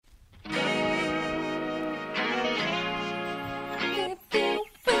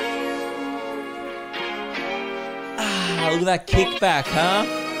Look at that kickback,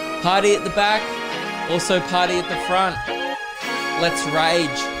 huh? Party at the back, also party at the front. Let's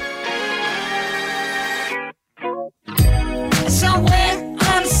rage. Somewhere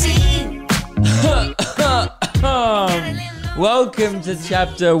unseen. Welcome to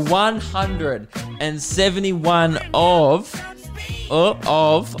chapter 171 of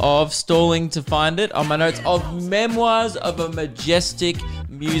Stalling to Find It on my notes of Memoirs of a Majestic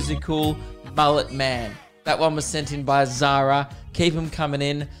Musical Mullet Man. That one was sent in by Zara. Keep them coming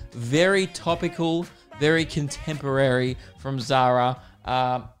in. Very topical, very contemporary from Zara.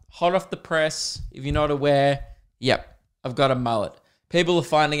 Hot off the press. If you're not aware, yep, I've got a mullet. People are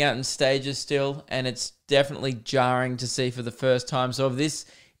finding out in stages still, and it's definitely jarring to see for the first time. So if this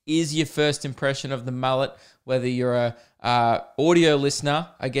is your first impression of the mullet, whether you're a audio listener,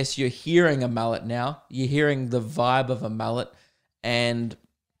 I guess you're hearing a mullet now. You're hearing the vibe of a mullet, and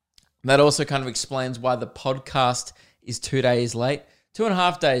that also kind of explains why the podcast is 2 days late.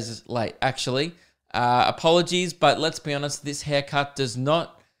 2.5 days late, actually. Apologies, but let's be honest, this haircut does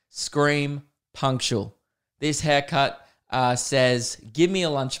not scream punctual. This haircut says, give me a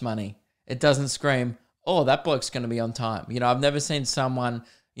lunch money. It doesn't scream, oh, that bloke's going to be on time. You know, I've never seen someone,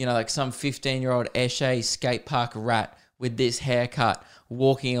 you know, like some 15-year-old Eshe skate park rat with this haircut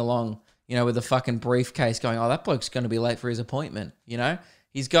walking along, you know, with a fucking briefcase going, oh, that bloke's going to be late for his appointment, you know?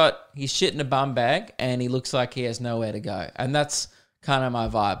 He's shit in a bum bag and he looks like he has nowhere to go. And that's kind of my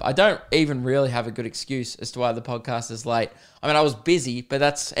vibe. I don't even really have a good excuse as to why the podcast is late. I mean, I was busy,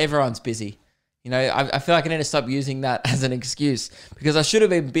 but everyone's busy. You know, I feel like I need to stop using that as an excuse because I should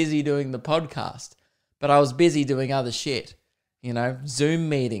have been busy doing the podcast, but I was busy doing other shit. You know, Zoom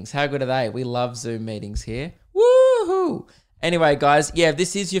meetings. How good are they? We love Zoom meetings here. Woohoo! Anyway, guys, yeah, if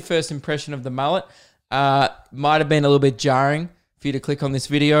this is your first impression of the mullet, might have been a little bit jarring for you to click on this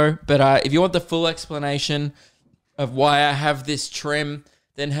video, but if you want the full explanation of why I have this trim,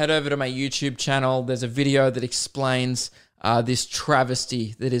 then head over to my YouTube channel. There's a video that explains this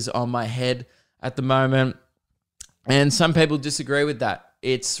travesty that is on my head at the moment, and some people disagree with that.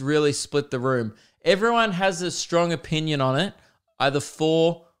 It's really split the room. Everyone has a strong opinion on it, either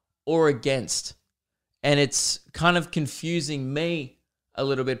for or against, and it's kind of confusing me a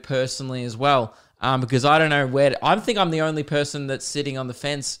little bit personally as well. Because I don't know I think I'm the only person that's sitting on the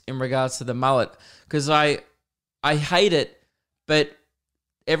fence in regards to the mullet. Because I hate it, but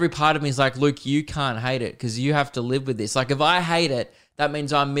every part of me is like, Luke, you can't hate it because you have to live with this. Like if I hate it, that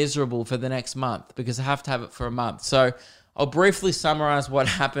means I'm miserable for the next month because I have to have it for a month. So I'll briefly summarize what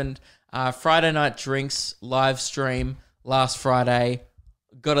happened. Friday night drinks live stream last Friday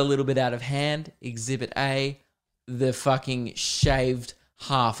got a little bit out of hand. Exhibit A, the fucking shaved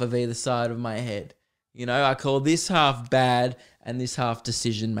half of either side of my head. You know, I call this half bad and this half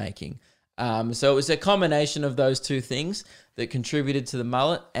decision making. So it was a combination of those two things that contributed to the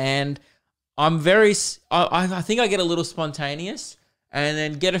mullet. And I think I get a little spontaneous and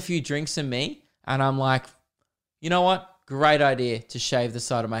then get a few drinks in me. And I'm like, you know what? Great idea to shave the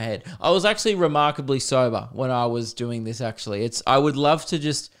side of my head. I was actually remarkably sober when I was doing this, actually. I would love to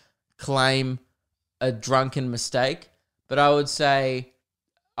just claim a drunken mistake, but I would say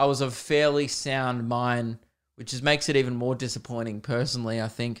I was of fairly sound mind, which makes it even more disappointing personally, I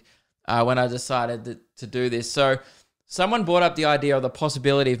think, when I decided to do this. So someone brought up the idea of the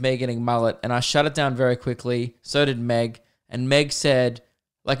possibility of me getting mullet, and I shut it down very quickly. So did Meg. And Meg said,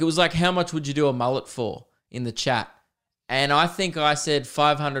 it was like, how much would you do a mullet for in the chat? And I think I said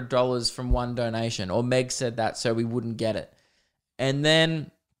 $500 from one donation, or Meg said that so we wouldn't get it. And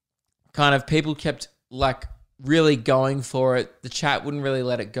then kind of people kept really going for it. The chat wouldn't really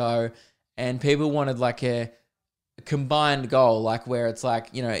let it go. And people wanted a combined goal, where it's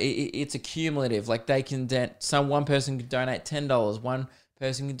it's accumulative. One person could donate $10, one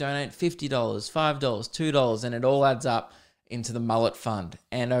person can donate $50, $5, $2, and it all adds up into the mullet fund.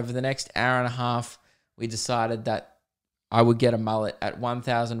 And over the next hour and a half, we decided that I would get a mullet at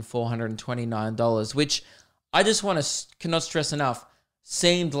 $1,429, which I just cannot stress enough,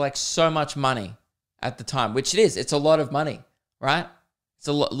 seemed like so much money at the time, which it is. It's a lot of money, right? It's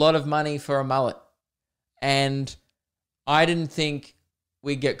a lot of money for a mullet. And I didn't think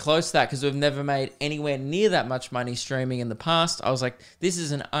we'd get close to that because we've never made anywhere near that much money streaming in the past. I was like, this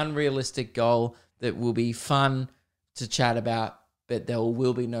is an unrealistic goal that will be fun to chat about, but there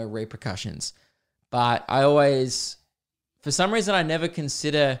will be no repercussions. But for some reason, I never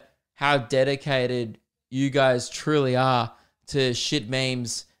consider how dedicated you guys truly are to shit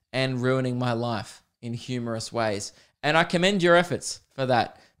memes and ruining my life in humorous ways. And I commend your efforts for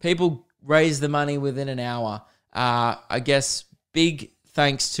that. People raise the money within an hour. I guess big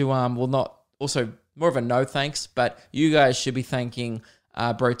thanks to, more of a no thanks, but you guys should be thanking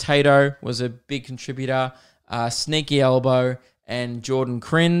Bro Tato was a big contributor, Sneaky Elbow, and Jordan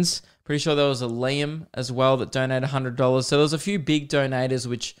Crins. Pretty sure there was a Liam as well that donated $100. So there was a few big donators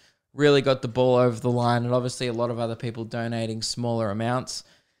which really got the ball over the line, and obviously a lot of other people donating smaller amounts.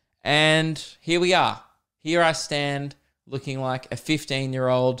 And here we are. Here I stand looking like a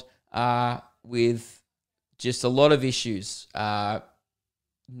 15-year-old with just a lot of issues,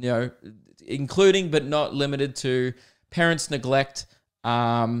 including but not limited to parents' neglect,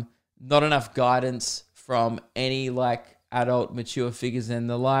 not enough guidance from any adult mature figures in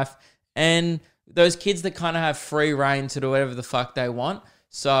their life, and those kids that kind of have free reign to do whatever the fuck they want.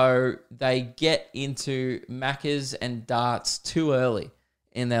 So they get into Maccas and darts too early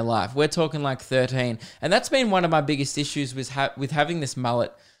in their life. We're talking 13. And that's been one of my biggest issues with having this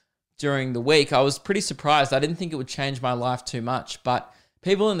mullet during the week. I was pretty surprised. I didn't think it would change my life too much. But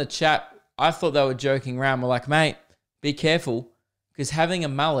people in the chat, I thought they were joking around. We're like, mate, be careful, because having a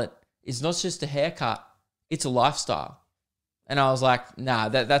mullet is not just a haircut. It's a lifestyle. And I was like, nah,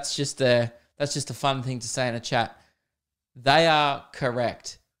 that's just a fun thing to say in a chat. They are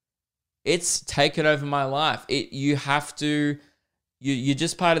correct. It's taken over my life. You're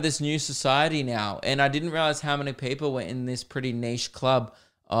just part of this new society now. And I didn't realize how many people were in this pretty niche club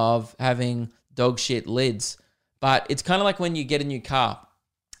of having dog shit lids. But it's kind of like when you get a new car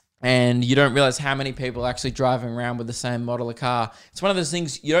and you don't realize how many people are actually driving around with the same model of car. It's one of those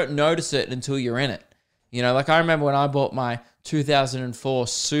things, you don't notice it until you're in it. I remember when I bought my 2004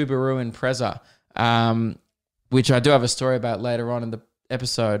 Subaru Impreza, which I do have a story about later on in the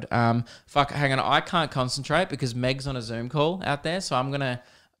episode. Hang on, I can't concentrate because Meg's on a Zoom call out there, so I'm going to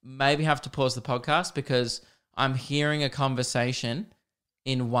maybe have to pause the podcast because I'm hearing a conversation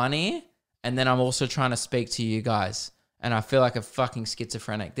in one ear, and then I'm also trying to speak to you guys, and I feel like a fucking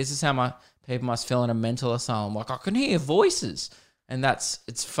schizophrenic. This is how my people must feel in a mental asylum. I can hear voices, and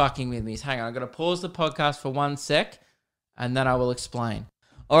it's fucking with me. Hang on, I've got to pause the podcast for 1 sec, and then I will explain.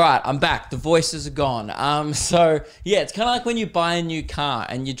 All right, I'm back. The voices are gone. So yeah, it's kind of like when you buy a new car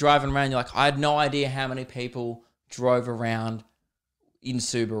and you're driving around, you're like, I had no idea how many people drove around in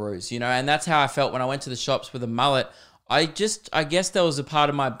Subarus, and that's how I felt when I went to the shops with a mullet. I guess there was a part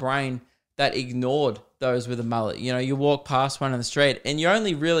of my brain that ignored those with a mullet. You walk past one on the street and you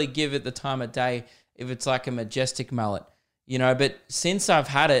only really give it the time of day if it's like a majestic mullet, but since I've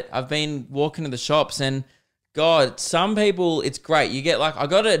had it, I've been walking to the shops and God, some people, it's great. You get I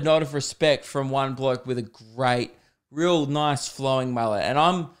got a nod of respect from one bloke with a great, real nice flowing mullet. And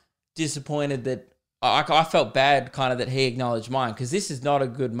I'm disappointed that I felt bad kind of that he acknowledged mine, because this is not a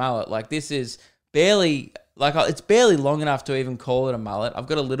good mullet. This is barely, it's barely long enough to even call it a mullet. I've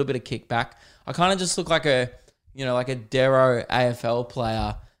got a little bit of kickback. I kind of just look like a Dero AFL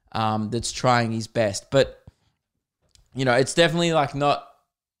player that's trying his best. But, it's definitely not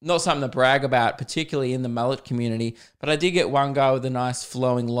something to brag about, particularly in the mullet community. But I did get one guy with the nice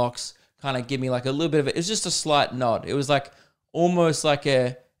flowing locks kind of give me a little bit of it. It was just a slight nod. It was almost like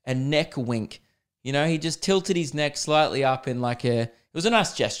a neck wink. He just tilted his neck slightly up in it was a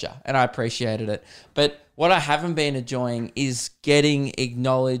nice gesture, and I appreciated it. But what I haven't been enjoying is getting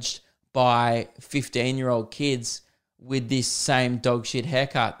acknowledged by 15-year-old kids with this same dog shit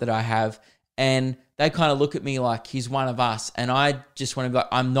haircut that I have. And they kind of look at me like he's one of us. And I just want to be like,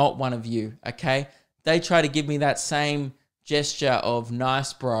 I'm not one of you, okay? They try to give me that same gesture of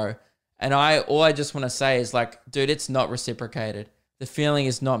nice, bro. And all I just want to say is dude, it's not reciprocated. The feeling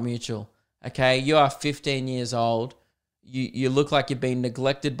is not mutual, okay? You are 15 years old. You look like you've been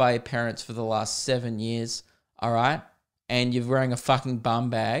neglected by your parents for the last 7 years, all right? And you're wearing a fucking bum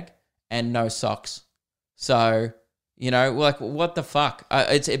bag and no socks. So, what the fuck?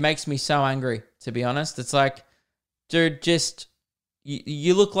 It makes me so angry, to be honest. It's dude, just,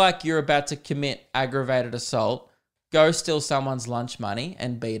 you look like you're about to commit aggravated assault. Go steal someone's lunch money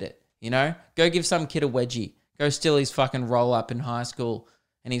and beat it, Go give some kid a wedgie. Go steal his fucking roll-up in high school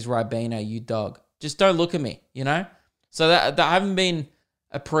and his Ribena, you dog. Just don't look at me, So that I haven't been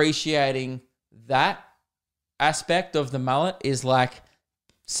appreciating that aspect of the mullet. Is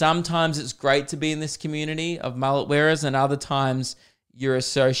sometimes it's great to be in this community of mullet wearers, and other times you're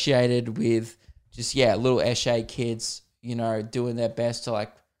associated with just, little Eshe kids, doing their best to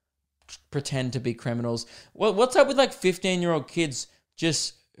pretend to be criminals. What's up with 15-year-old kids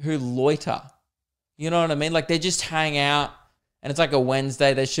just who loiter? You know what I mean? They just hang out and it's a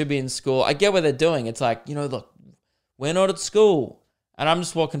Wednesday. They should be in school. I get what they're doing. It's look, we're not at school. And I'm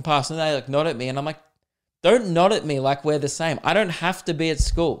just walking past and they nod at me. And I'm like, don't nod at me like we're the same. I don't have to be at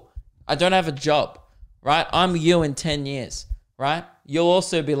school. I don't have a job, right? I'm you in 10 years, right? You'll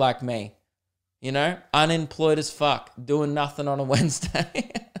also be like me. you know, unemployed as fuck, doing nothing on a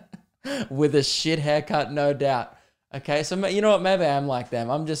Wednesday with a shit haircut, no doubt. Okay, so you know what? Maybe I'm like them.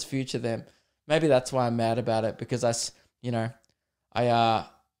 I'm just future them. Maybe that's why I'm mad about it, because I should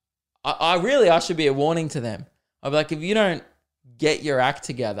be a warning to them. I'll be like, if you don't get your act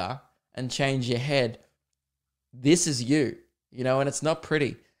together and change your head, this is you, you know, and it's not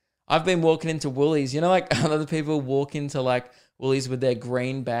pretty. I've been walking into Woolies, you know, like other people walk into like Woolies with their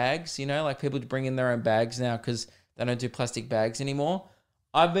green bags, you know, like people bring in their own bags now because they don't do plastic bags anymore.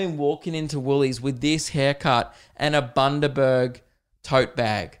 I've been walking into Woolies with this haircut and a Bundaberg tote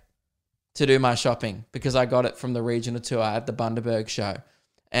bag to do my shopping because I got it from the regional tour at the Bundaberg show.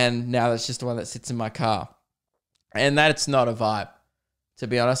 And now that's just the one that sits in my car. And that's not a vibe, to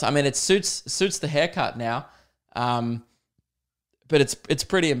be honest. I mean, it suits the haircut now, but it's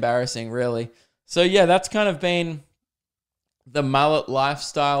pretty embarrassing, really. So, yeah, that's kind of been the mullet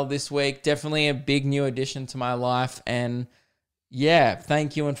lifestyle this week. Definitely a big new addition to my life. And, yeah,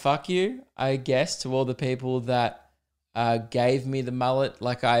 thank you and fuck you, I guess, to all the people that gave me the mullet.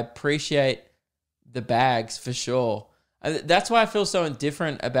 Like, I appreciate the bags for sure. That's why I feel so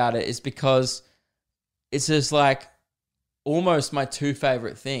indifferent about it, is because it's just like almost my two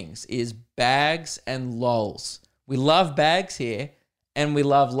favorite things is bags and lols. We love bags here and we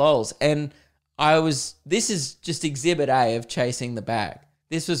love lols. And this is just exhibit A of chasing the bag.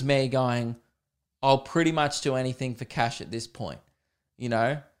 This was me going, I'll pretty much do anything for cash at this point. You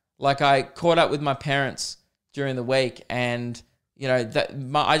know, like I caught up with my parents during the week and, you know,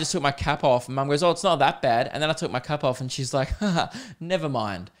 I just took my cap off and Mum goes, oh, it's not that bad. And then I took my cap off and she's like, haha, never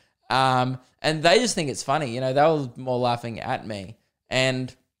mind. And they just think it's funny. You know, they were more laughing at me.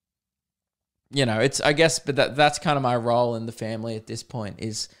 And, you know, I guess, but that's kind of my role in the family at this point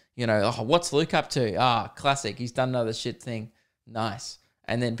is, you know, oh, what's Luke up to? Classic. He's done another shit thing. Nice.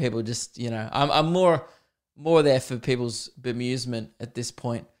 And then people just, you know, I'm more there for people's bemusement at this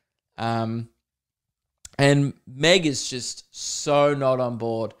point. And Meg is just so not on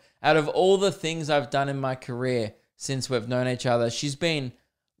board. Out of all the things I've done in my career since we've known each other, she's been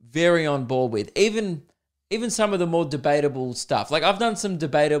very on board with. Even some of the more debatable stuff. Like, I've done some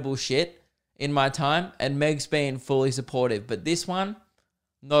debatable shit in my time, and Meg's been fully supportive. But this one,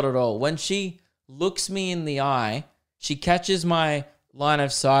 not at all. When she looks me in the eye, she catches my line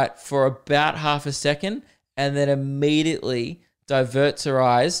of sight for about half a second and then immediately diverts her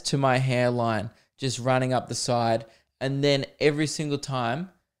eyes to my hairline, just running up the side, and then every single time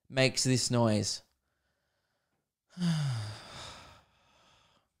makes this noise.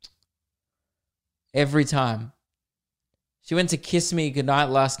 Every time. She went to kiss me goodnight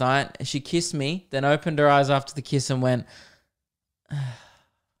last night, and she kissed me, then opened her eyes after the kiss and went,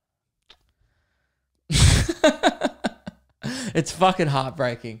 it's fucking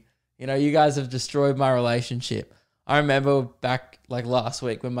heartbreaking. You know, you guys have destroyed my relationship. I remember back like last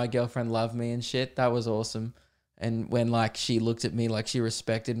week when my girlfriend loved me and shit. That was awesome. And when like she looked at me like she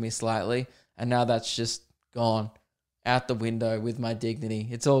respected me slightly, and now that's just gone out the window with my dignity.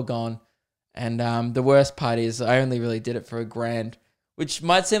 It's all gone. And the worst part is I only really did it for $1,000, which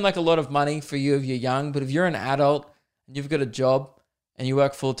might seem like a lot of money for you if you're young, but if you're an adult and you've got a job and you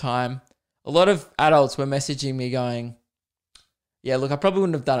work full time, a lot of adults were messaging me going, yeah, look, I probably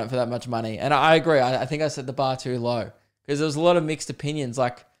wouldn't have done it for that much money. And I agree. I think I set the bar too low because there was a lot of mixed opinions.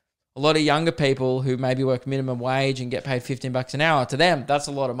 Like a lot of younger people who maybe work minimum wage and get paid $15 an hour, to them, that's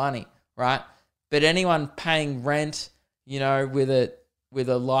a lot of money, right? But anyone paying rent, you know, with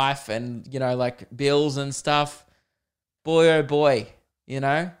a life and, you know, like bills and stuff, boy, oh boy, you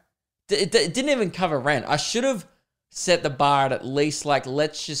know, it didn't even cover rent. I should have set the bar at least like,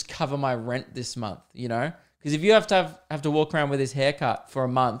 let's just cover my rent this month, you know? Because if you have to walk around with this haircut for a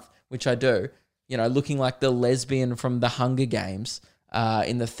month, which I do, you know, looking like the lesbian from the Hunger Games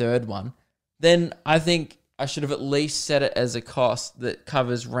in the third one, then I think I should have at least set it as a cost that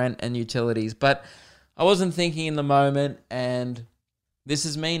covers rent and utilities. But I wasn't thinking in the moment, and this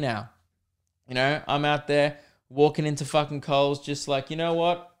is me now. You know, I'm out there walking into fucking Coles just like, you know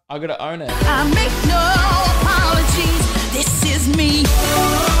what? I got to own it. I make no apologies. This is me.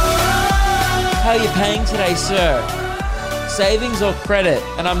 How are you paying today, sir? Savings or credit?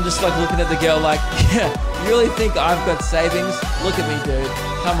 And I'm just like looking at the girl like, yeah, you really think I've got savings? Look at me, dude.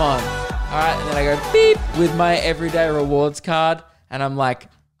 Come on. All right. And then I go beep with my everyday rewards card. And I'm like,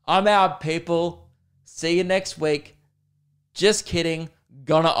 I'm out, people. See you next week. Just kidding.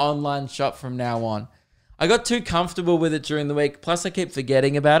 Gonna online shop from now on. I got too comfortable with it during the week. Plus, I keep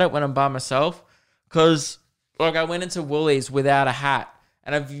forgetting about it when I'm by myself. Because, like, I went into Woolies without a hat.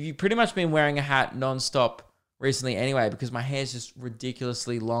 And I've pretty much been wearing a hat nonstop recently anyway, because my hair's just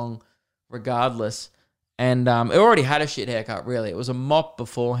ridiculously long regardless. And it already had a shit haircut, really. It was a mop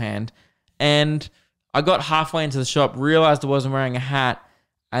beforehand. And I got halfway into the shop, realized I wasn't wearing a hat,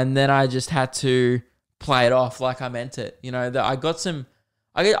 and then I just had to play it off like I meant it. You know, I got some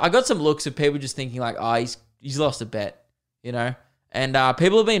looks of people just thinking like, oh, he's lost a bet, you know? And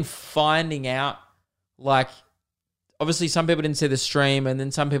people have been finding out, like, obviously some people didn't see the stream and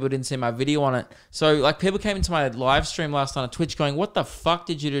then some people didn't see my video on it. So, like, people came into my live stream last night on Twitch going, what the fuck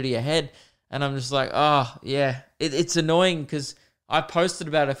did you do to your head? And I'm just like, oh, yeah. It's annoying because I posted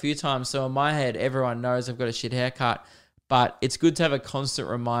about it a few times, so in my head, everyone knows I've got a shit haircut. But it's good to have a constant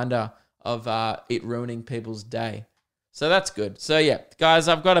reminder of it ruining people's day. So that's good. So, yeah, guys,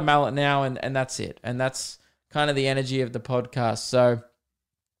 I've got a mallet now, and that's it. And that's kind of the energy of the podcast. So,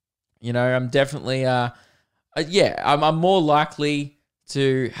 you know, I'm definitely, I'm more likely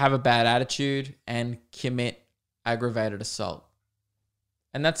to have a bad attitude and commit aggravated assault.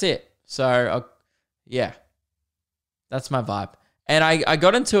 And that's it. So, yeah, that's my vibe. And I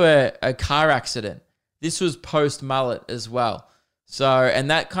got into a car accident. This was post-mullet as well. So, and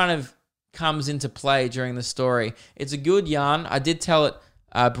that kind of comes into play during the story. It's a good yarn. I did tell it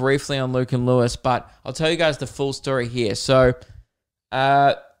briefly on Luke and Lewis, but I'll tell you guys the full story here. So,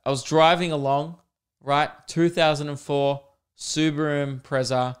 I was driving along, right? 2004 Subaru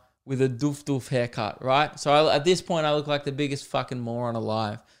Impreza with a doof haircut, right? So at this point, I look like the biggest fucking moron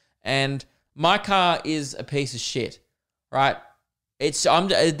alive. And my car is a piece of shit, right?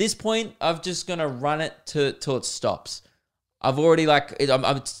 At this point, I'm just gonna run it till it stops. I've already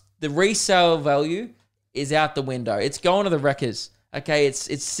the resale value is out the window. It's going to the wreckers. Okay,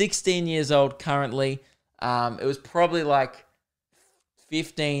 it's 16 years old currently. It was probably like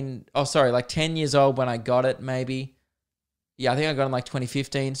 10 years old when I got it, maybe. Yeah, I think I got it in like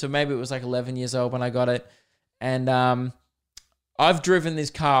 2015, so maybe it was like 11 years old when I got it. And I've driven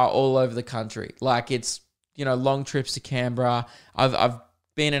this car all over the country. Like, it's, you know, long trips to Canberra. I've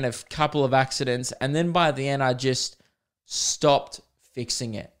been in a couple of accidents, and then by the end I just stopped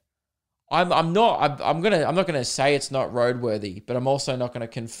fixing it. I'm not gonna say it's not roadworthy, but I'm also not gonna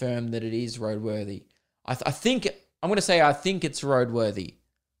confirm that it is roadworthy. I think it's roadworthy.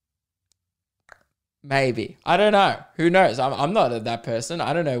 Maybe. I don't know. Who knows? I'm not that person.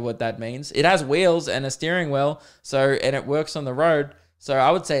 I don't know what that means. It has wheels and a steering wheel, and it works on the road. So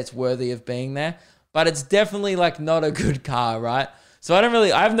I would say it's worthy of being there. But it's definitely like not a good car, right? So I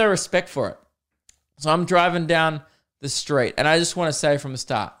have no respect for it. So I'm driving down the street, and I just want to say from the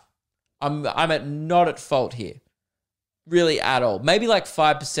start, I'm not at fault here. Really at all. Maybe like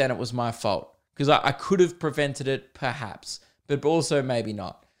 5% it was my fault. Because I could have prevented it, perhaps. But also maybe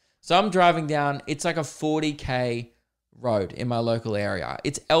not. So I'm driving down. It's like a 40K road in my local area.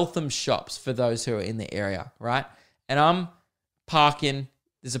 It's Eltham Shops for those who are in the area, right? And I'm parking.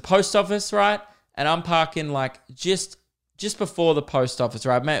 There's a post office, right? And I'm parking like just before the post office,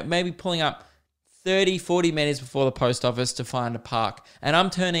 right? Maybe pulling up 30, 40 minutes before the post office to find a park. And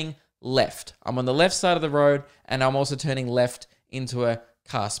I'm turning left. I'm on the left side of the road, and I'm also turning left into a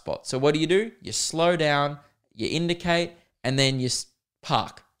car spot. So what do? You slow down, you indicate, and then you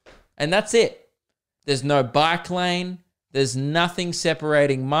park. And that's it. There's no bike lane. There's nothing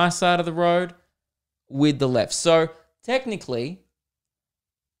separating my side of the road with the left. So technically,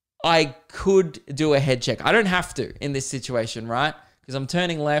 I could do a head check. I don't have to in this situation, right? Because I'm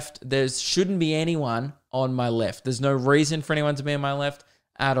turning left. There shouldn't be anyone on my left. There's no reason for anyone to be on my left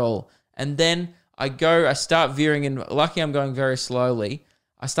at all. And then I start veering in. Lucky I'm going very slowly.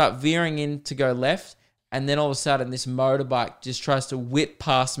 I start veering in to go left. And then all of a sudden, this motorbike just tries to whip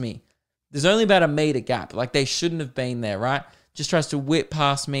past me. There's only about a meter gap. Like, they shouldn't have been there, right? Just tries to whip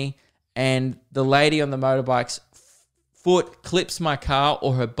past me. And the lady on the motorbike's foot clips my car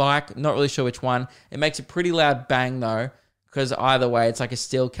or her bike. Not really sure which one. It makes a pretty loud bang, though. Because either way, it's like a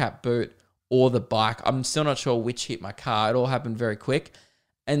steel cap boot or the bike. I'm still not sure which hit my car. It all happened very quick.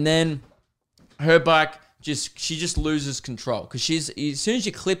 And then her bike, she just loses control. Because as soon as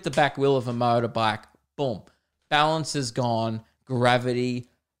you clip the back wheel of a motorbike, boom, balance is gone, gravity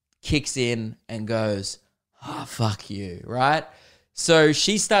kicks in and goes, oh, fuck you, right? So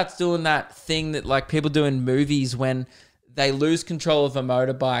she starts doing that thing that like people do in movies when they lose control of a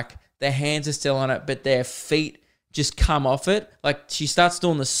motorbike, their hands are still on it, but their feet just come off it. Like, she starts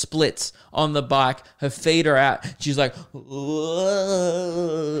doing the splits on the bike, her feet are out, she's like,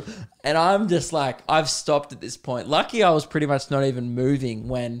 whoa. And I'm just like, I've stopped at this point. Lucky I was pretty much not even moving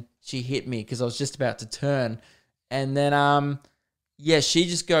when she hit me because I was just about to turn. And then, she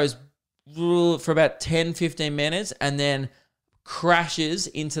just goes for about 10, 15 minutes and then crashes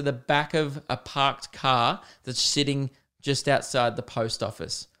into the back of a parked car that's sitting just outside the post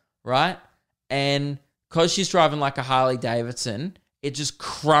office. right? And because she's driving like a Harley Davidson, it just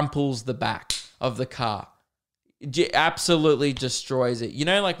crumples the back of the car. It absolutely destroys it. You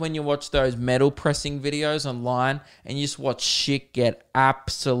know, like when you watch those metal pressing videos online and you just watch shit get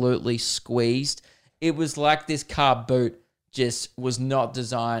absolutely squeezed. It was like this car boot just was not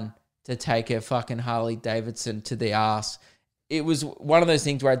designed to take a fucking Harley Davidson to the ass. It was one of those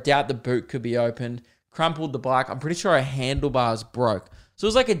things where I doubt the boot could be opened, crumpled the bike. I'm pretty sure her handlebars broke. So it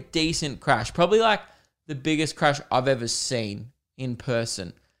was like a decent crash, probably like the biggest crash I've ever seen in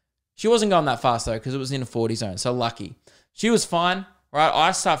person. She wasn't going that fast though because it was in a 40 zone, so lucky. She was fine, right?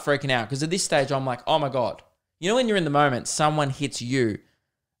 I start freaking out because at this stage I'm like, oh my God. You know when you're in the moment, someone hits you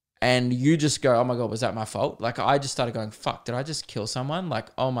and you just go, oh my God, was that my fault? Like I just started going, fuck, did I just kill someone? Like,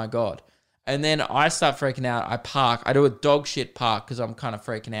 oh my God. And then I start freaking out. I park. I do a dog shit park because I'm kind of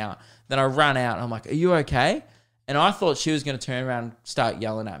freaking out. Then I run out and I'm like, are you okay? And I thought she was going to turn around and start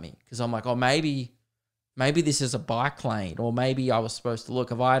yelling at me because I'm like, oh, maybe this is a bike lane or maybe I was supposed to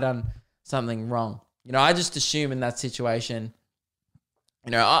look. Have I done something wrong? You know, I just assume in that situation,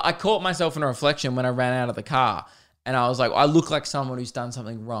 you know, I caught myself in a reflection when I ran out of the car and I was like, I look like someone who's done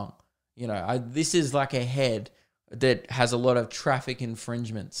something wrong. You know, this is like a head that has a lot of traffic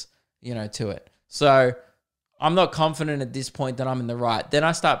infringements, you know, to it. So I'm not confident at this point that I'm in the right. Then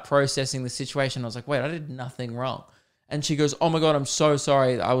I start processing the situation. I was like, wait, I did nothing wrong. And she goes, oh my God, I'm so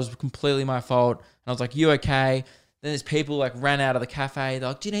sorry. I was completely my fault. And I was like, you okay? Then there's people like ran out of the cafe. They're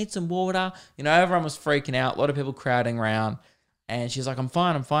like, do you need some water? You know, everyone was freaking out. A lot of people crowding around. And she's like, I'm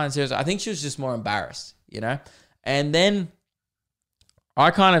fine. Seriously. I think she was just more embarrassed, you know? And then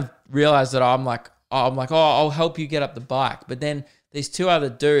I kind of realized that I'm like, oh, I'll help you get up the bike. But then these two other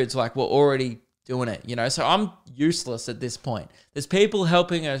dudes like were already doing it, you know? So I'm useless at this point. There's people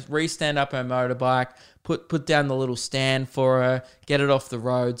helping her re-stand up her motorbike, put down the little stand for her, get it off the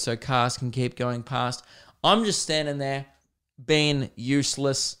road so cars can keep going past. I'm just standing there being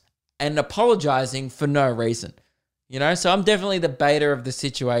useless and apologizing for no reason, you know? So I'm definitely the beta of the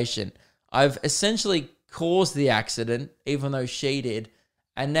situation. I've essentially caused the accident, even though she did.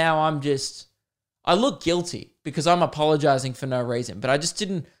 And now I look guilty because I'm apologizing for no reason, but I just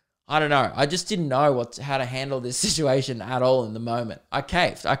didn't know how to handle this situation at all in the moment. I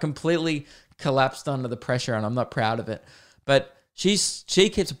caved. I completely collapsed under the pressure and I'm not proud of it. But she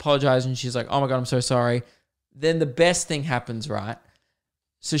keeps apologizing. She's like, oh my God, I'm so sorry. Then the best thing happens, right?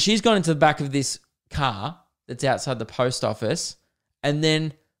 So she's gone into the back of this car that's outside the post office. And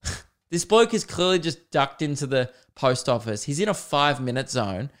then this bloke is clearly just ducked into the post office. He's in a 5-minute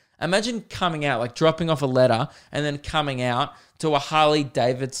zone. Imagine coming out, like dropping off a letter and then coming out to a Harley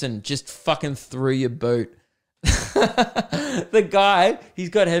Davidson just fucking through your boot. The guy, he's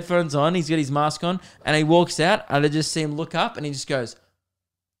got headphones on, he's got his mask on, and he walks out, and I just see him look up, and he just goes,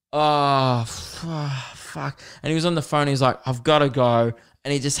 oh, fuck. And he was on the phone, he's like, I've got to go.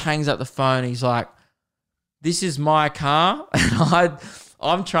 And he just hangs up the phone, he's like, this is my car. And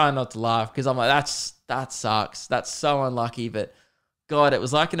I'm trying not to laugh because I'm like, that sucks. That's so unlucky, but God, it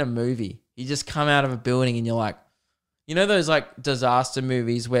was like in a movie. You just come out of a building and you're like, you know those like disaster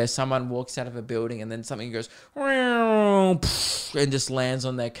movies where someone walks out of a building and then something goes and just lands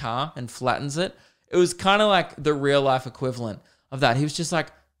on their car and flattens it? It was kind of like the real life equivalent of that. He was just like,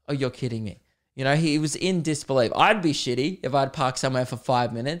 oh, you're kidding me. You know, he was in disbelief. I'd be shitty if I'd parked somewhere for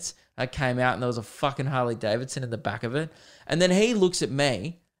 5 minutes. I came out and there was a fucking Harley Davidson in the back of it. And then he looks at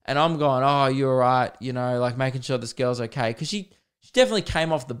me and I'm going, oh, you're right. You know, like making sure this girl's okay. Because she definitely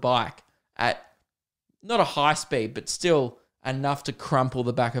came off the bike at not a high speed, but still enough to crumple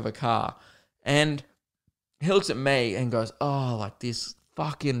the back of a car. And he looks at me and goes, oh, like this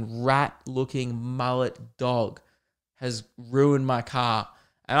fucking rat-looking mullet dog has ruined my car.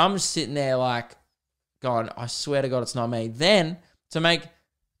 And I'm just sitting there like going, I swear to God, it's not me. Then to make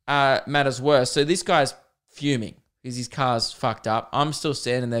matters worse, so this guy's fuming because his car's fucked up. I'm still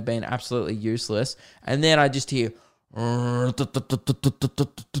standing there being absolutely useless. And then I just hear, and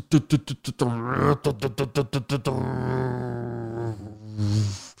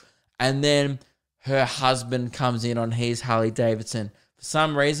then her husband comes in on his Harley Davidson. For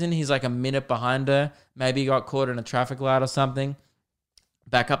some reason, he's like a minute behind her. Maybe he got caught in a traffic light or something.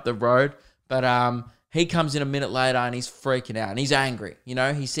 Back up the road. But he comes in a minute later and he's freaking out and he's angry. You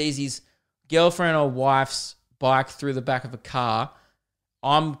know, he sees his girlfriend or wife's bike through the back of a car.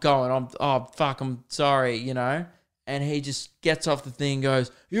 I'm sorry, you know. And he just gets off the thing and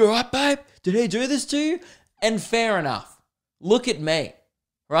goes, you all right, babe? Did he do this to you? And fair enough. Look at me,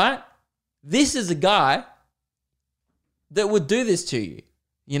 right? This is a guy that would do this to you,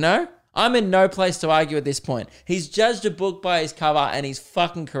 you know? I'm in no place to argue at this point. He's judged a book by his cover, and he's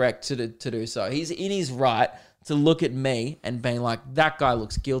fucking correct to do so. He's in his right to look at me and being like, that guy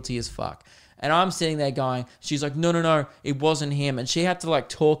looks guilty as fuck. And I'm sitting there going, she's like, no, it wasn't him. And she had to like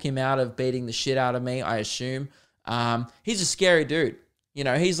talk him out of beating the shit out of me, I assume. He's a scary dude. You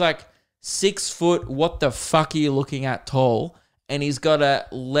know, he's like 6 foot, what the fuck are you looking at tall? And he's got a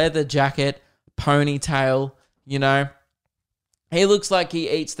leather jacket, ponytail, you know. He looks like he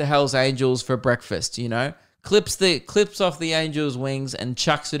eats the Hell's Angels for breakfast, you know. Clips off the angel's wings and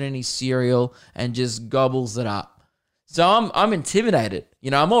chucks it in his cereal and just gobbles it up. So I'm intimidated.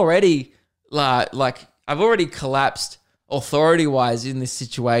 You know, I'm already like I've already collapsed authority-wise in this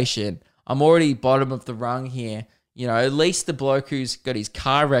situation. I'm already bottom of the rung here. You know, at least the bloke who's got his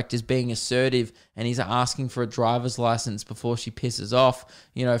car wrecked is being assertive and he's asking for a driver's license before she pisses off,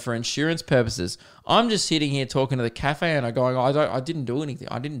 you know, for insurance purposes. I'm just sitting here talking to the cafe owner going, I didn't do anything.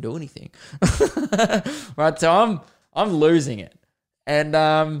 Right, so I'm losing it. And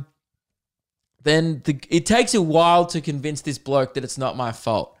then it takes a while to convince this bloke that it's not my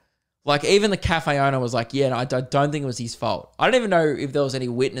fault. Like, even the cafe owner was like, yeah, no, I don't think it was his fault. I don't even know if there was any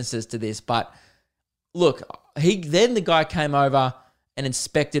witnesses to this, but look, then the guy came over and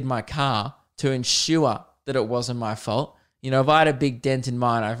inspected my car to ensure that it wasn't my fault. You know, if I had a big dent in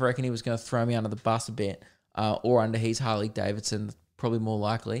mine, I reckon he was going to throw me under the bus a bit, or under his Harley Davidson, probably more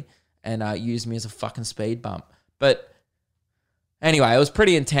likely, and use me as a fucking speed bump. But anyway, it was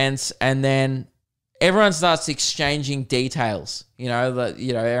pretty intense, and then everyone starts exchanging details. You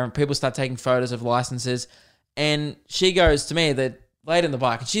know, people start taking photos of licenses, and she goes to me that lady on the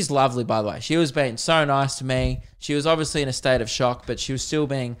bike, and she's lovely, by the way. She was being so nice to me. She was obviously in a state of shock, but she was still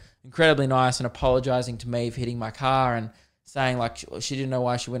being incredibly nice and apologizing to me for hitting my car and saying like she didn't know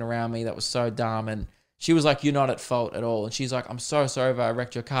why she went around me. That was so dumb. And she was like, you're not at fault at all. And she's like, I'm so sorry if I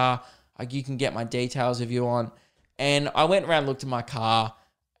wrecked your car. Like, you can get my details if you want. And I went around, looked at my car,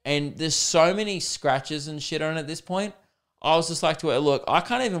 and there's so many scratches and shit on it at this point. I was just like to her, look, I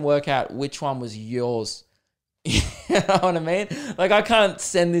can't even work out which one was yours. You know what I mean? Like, I can't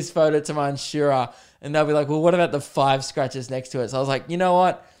send this photo to my insurer and they'll be like, well, what about the 5 scratches next to it? So I was like, you know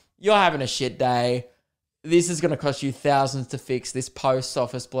what? You're having a shit day. This is going to cost you thousands to fix this post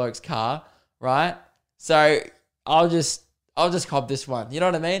office bloke's car, right? So I'll just cop this one. You know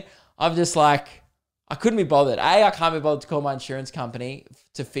what I mean? I'm just like, I couldn't be bothered. I can't be bothered to call my insurance company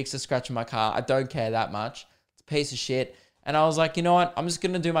to fix a scratch in my car. I don't care that much. It's a piece of shit. And I was like, you know what? I'm just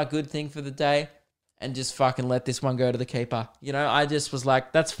going to do my good thing for the day and just fucking let this one go to the keeper. You know, I just was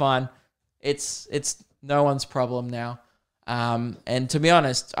like, that's fine. It's no one's problem now. And to be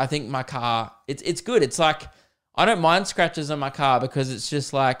honest, I think my car, it's good. It's like, I don't mind scratches on my car because it's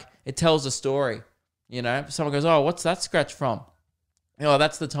just like, it tells a story. You know, someone goes, oh, what's that scratch from? You know,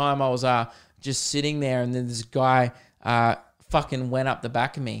 that's the time I was just sitting there and then this guy fucking went up the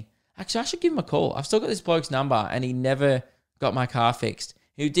back of me. Actually, I should give him a call. I've still got this bloke's number and he never got my car fixed.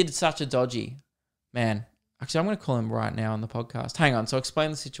 He did such a dodgy. Man, actually, I'm going to call him right now on the podcast. Hang on. So I'll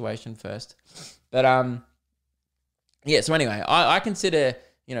explain the situation first. But, yeah, so anyway, I consider,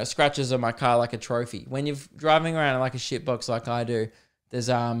 you know, scratches on my car like a trophy. When you're driving around like a shitbox like I do, there's,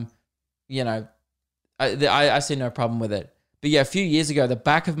 you know, I see no problem with it. But yeah, a few years ago, the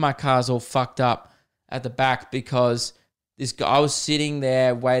back of my car's all fucked up at the back because this guy, I was sitting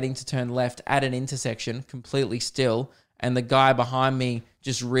there waiting to turn left at an intersection, completely still, and the guy behind me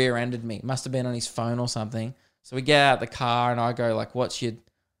just rear-ended me. Must have been on his phone or something. So we get out of the car and I go like, what's your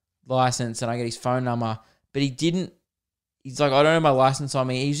license? And I get his phone number. But he didn't, he's like, I don't have my license on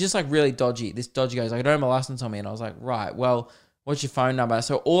me. He's just like really dodgy. This dodgy guy's like, I don't have my license on me. And I was like, right, well, what's your phone number?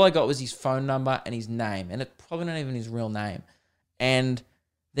 So all I got was his phone number and his name. And it's probably not even his real name. And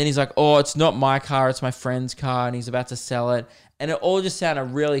then he's like, oh, it's not my car. It's my friend's car. And he's about to sell it. And it all just sounded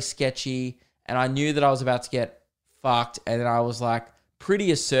really sketchy. And I knew that I was about to get fucked. And then I was like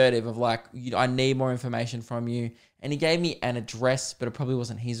pretty assertive of like, I need more information from you. And he gave me an address, but it probably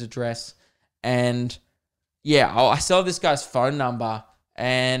wasn't his address. And yeah, I still have this guy's phone number.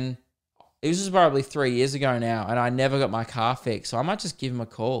 And it was just probably 3 years ago now. And I never got my car fixed. So I might just give him a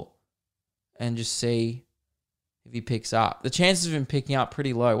call and just see if he picks up. The chances of him picking up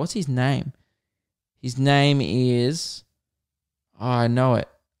pretty low. What's his name? His name is, oh, I know it.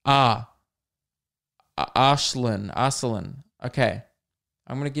 Arslan. Okay.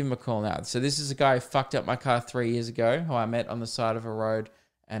 I'm going to give him a call now. So this is a guy who fucked up my car 3 years ago, who I met on the side of a road,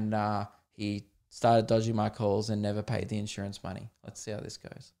 and he started dodging my calls and never paid the insurance money. Let's see how this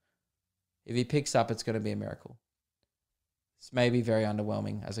goes. If he picks up, it's going to be a miracle. This may be very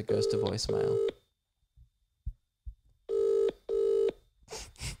underwhelming as it goes to voicemail.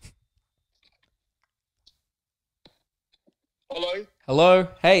 Hello?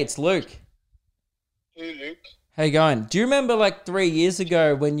 Hey, it's Luke. Hey, Luke. How you going? Do you remember like 3 years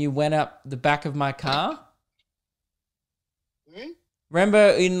ago when you went up the back of my car? Hmm? Remember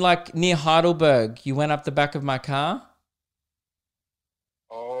in like near Heidelberg, you went up the back of my car?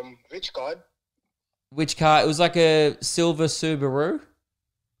 Which card? Which car? It was like a silver Subaru.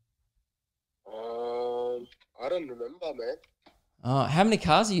 I don't remember, man. Oh, how many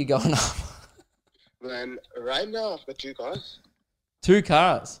cars are you going up? Man, right now I've got 2 cars. 2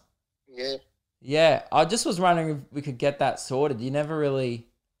 cars. Yeah. Yeah, I just was wondering if we could get that sorted. You never really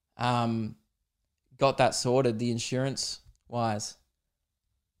got that sorted, the insurance wise.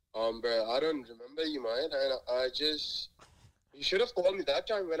 Bro, I don't remember you, man. And you should have called me that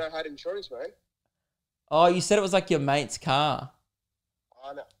time when I had insurance, man. Oh, you said it was like your mate's car.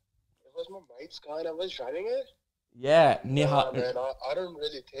 Oh, no. It was my mate's car and I was driving it. Yeah, near Nah, man, I don't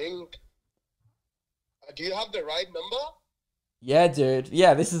really think. Do you have the right number? Yeah, dude.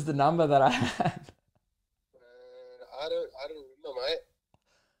 Yeah, this is the number that I had. Man, I don't remember, mate.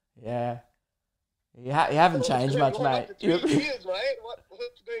 Yeah. You haven't changed much, mate. After 3 years, mate.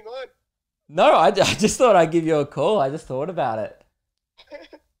 What's going on? No, I just thought I'd give you a call. I just thought about it.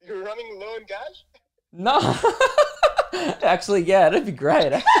 You're running low in cash? No. Actually, yeah, that'd be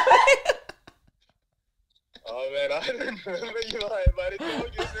great. Oh, man, I don't remember you, mate. But it's all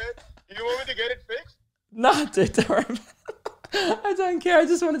good, man. You want me to get it fixed? No, dude, don't worry. I don't care. I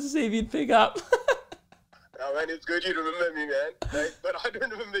just wanted to see if you'd pick up. Oh, man, it's good you remember me, man. Like, but I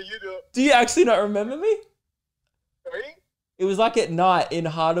don't remember you, though. Do you actually not remember me? Sorry? It was like at night in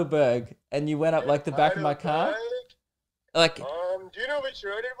Heidelberg, and you went up like the back of my car. Like, do you know which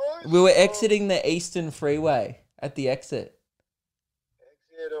road it was? we were exiting the Eastern Freeway at the exit.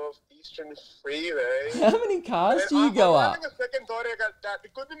 Exit of Eastern Freeway. How many cars Man, do you go I'm up? having a second thought about that.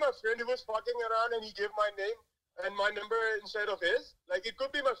 It could be my friend who was fucking around and he gave my name and my number instead of his. Like, it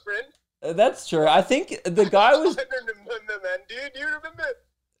could be my friend. That's true. I think the guy was... I don't remember, man. Do you remember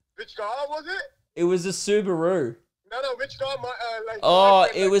which car was it? It was a Subaru. No, which car? Oh, my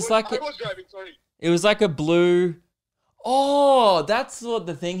friend, it was like I was driving, sorry. It was like a blue... Oh, that's what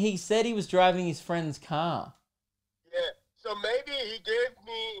the thing. He said he was driving his friend's car. Yeah. So maybe he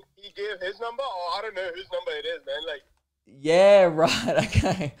gave his number, or I don't know whose number it is, man. Like, Yeah, right.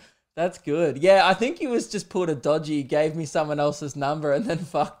 Okay. That's good. Yeah, I think he was just pulled a dodgy, gave me someone else's number and then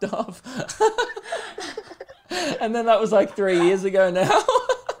fucked off. And then that was like 3 years ago now.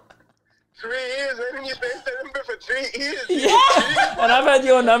 3 years, man, and you changed the number for 3 years. Yeah. And I've had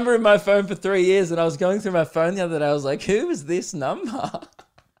your number in my phone for 3 years, and I was going through my phone the other day. I was like, who is this number?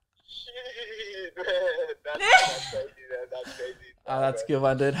 Shit, man. That's crazy, man. That's crazy. Oh, that's a good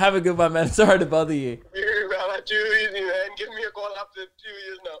one, dude. Have a good one, man. Sorry to bother you. You're too easy, man. Give me a call after 2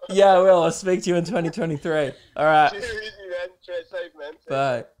 years now. Yeah, I will. I'll speak to you in 2023. All right. Too easy, man. Try safe, man.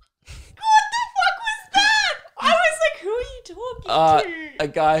 Bye. What the fuck was that? I was like, who are you talking to? A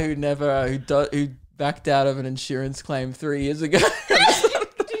guy who backed out of an insurance claim 3 years ago. Did you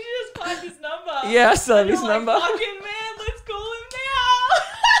just find his number? Yeah, I still have his You're number. like, fucking man, let's call him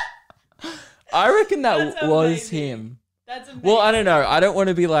now. I reckon that That's was amazing. him. That's amazing. Well, I don't know. I don't want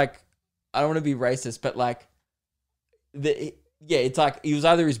to be racist, but like, it's like he was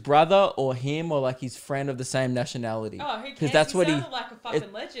either his brother or him or like his friend of the same nationality. Oh, who cares? Because that's what sounded like a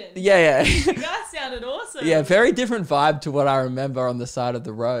fucking legend. Yeah. You guys sounded awesome. Yeah, very different vibe to what I remember on the side of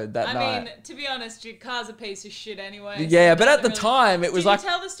the road that I night. mean, to be honest, your car's a piece of shit anyway. so Yeah, it but at the doesn't time it was Did like, you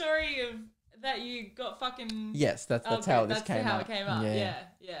tell the story of that you got fucking... yes, that's Okay, how this that's came how up. it came up.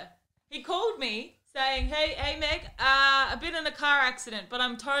 Yeah. He called me saying, hey Meg, I've been in a car accident, but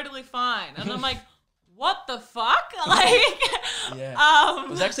I'm totally fine. And I'm like, what the fuck? Like, Yeah. It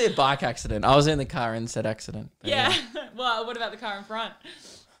was actually a bike accident. I was in the car in said accident. But yeah. Well, what about the car in front?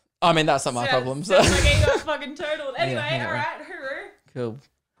 I mean, that's not my problem. So. Sounds like he got fucking totaled. Anyway, Yeah. all right, hooroo. Cool.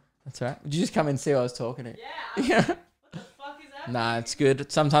 That's all right. Did you just come and see what I was talking to? Yeah. What the fuck is that? Nah, it's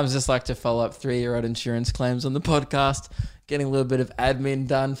good. Sometimes I just like to follow up 3-year-old insurance claims on the podcast. Getting a little bit of admin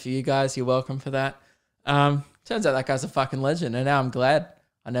done for you guys. You're welcome for that. Turns out that guy's a fucking legend, and now I'm glad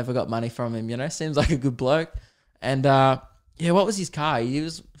I never got money from him. You know, seems like a good bloke. And yeah, what was his car? He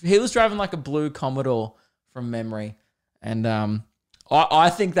was driving like a blue Commodore from memory, and I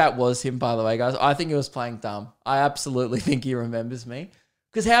think that was him. By the way, guys, I think he was playing dumb. I absolutely think he remembers me.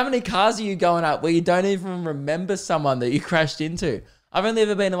 Because how many cars are you going up where you don't even remember someone that you crashed into? I've only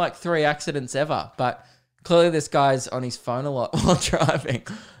ever been in like 3 accidents ever, but clearly this guy's on his phone a lot while driving.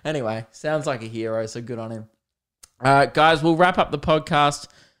 Anyway, sounds like a hero, so good on him. Guys, we'll wrap up the podcast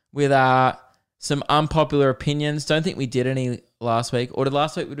with some unpopular opinions. Don't think we did any last week. Or did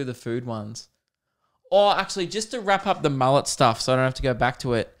last week we do the food ones? Or actually, just to wrap up the mullet stuff so I don't have to go back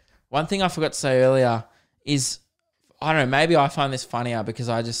to it, one thing I forgot to say earlier is, I don't know, maybe I find this funnier because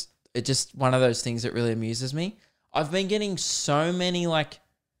it's just one of those things that really amuses me. I've been getting so many like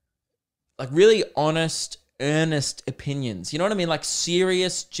really honest, earnest opinions. You know what I mean? Like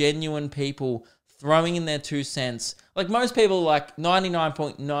serious, genuine people throwing in their 2 cents. Like most people, like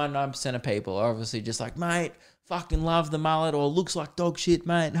 99.99% of people are obviously just like, mate, fucking love the mullet, or looks like dog shit,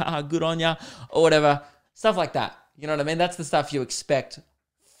 mate. Good on ya, or whatever. Stuff like that. You know what I mean? That's the stuff you expect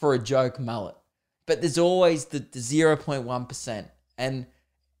for a joke mullet. But there's always the 0.1%, and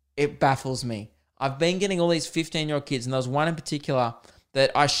it baffles me. I've been getting all these 15-year-old kids, and there was one in particular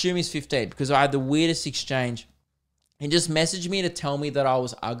that I assume is 15 because I had the weirdest exchange. He just messaged me to tell me that I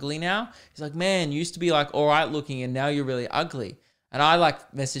was ugly now. He's like, man, you used to be like all right looking, and now you're really ugly. And I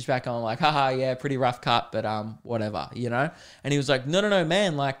like messaged back on like, haha, yeah, pretty rough cut, but whatever, you know? And he was like, no,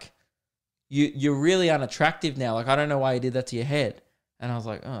 man, like you're really unattractive now. Like, I don't know why you did that to your head. And I was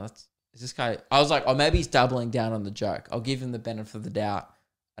like, is this guy? I was like, oh, maybe he's doubling down on the joke. I'll give him the benefit of the doubt,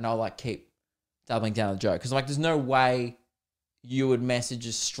 and I'll like keep doubling down on the joke. Because like, there's no way you would message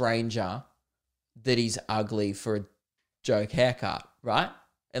a stranger that he's ugly for a joke haircut, right?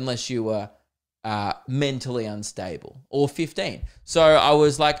 Unless you were mentally unstable or 15. So I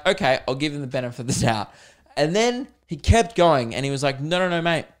was like, okay, I'll give him the benefit of the doubt. And then he kept going, and he was like, no,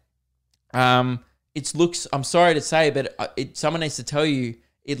 mate. It looks, I'm sorry to say, but someone needs to tell you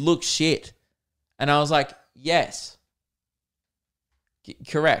it looks shit. And I was like, yes.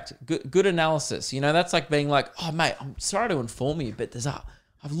 Correct. Good analysis. You know, that's like being like, oh, mate, I'm sorry to inform you, but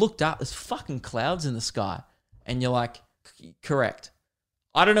I've looked up, there's fucking clouds in the sky. And you're like, correct.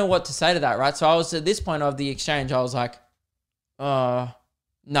 I don't know what to say to that, right? So I was at this point of the exchange, I was like, no,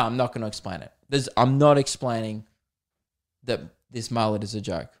 I'm not going to explain it. I'm not explaining that this mullet is a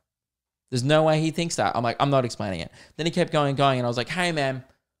joke. There's no way he thinks that. I'm like, I'm not explaining it. Then he kept going, and I was like, hey, man,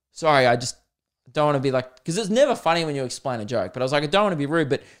 sorry, I just don't want to be like, because it's never funny when you explain a joke, but I was like, I don't want to be rude,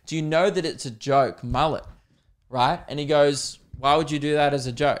 but do you know that it's a joke, mullet, right? And he goes, why would you do that as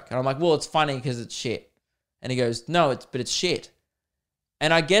a joke? And I'm like, well, it's funny because it's shit. And he goes, no, but it's shit.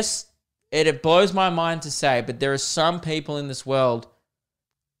 And I guess it blows my mind to say, but there are some people in this world,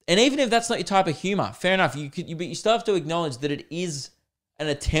 and even if that's not your type of humor, fair enough, but you still have to acknowledge that it is an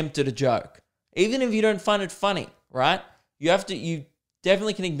attempt at a joke. Even if you don't find it funny, right? You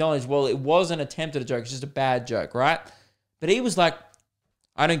definitely can acknowledge, well, it was an attempt at a joke, it's just a bad joke, right? But he was like,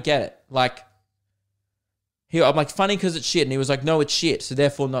 I don't get it. Like, I'm like, funny because it's shit. And he was like, no, it's shit, so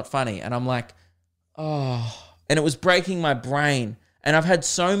therefore not funny. And I'm like, oh. And it was breaking my brain. And I've had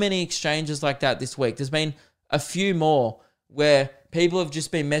so many exchanges like that this week. There's been a few more where people have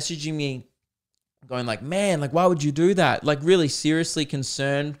just been messaging me going like, man, like, why would you do that? Like, really seriously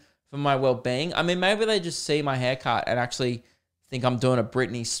concerned for my well-being. I mean, maybe they just see my haircut and actually think I'm doing a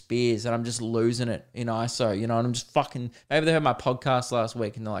Britney Spears and I'm just losing it in ISO, you know, and I'm just fucking, maybe they heard my podcast last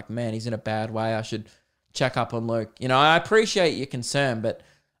week and they're like, man, he's in a bad way. I should check up on Luke. You know, I appreciate your concern, but,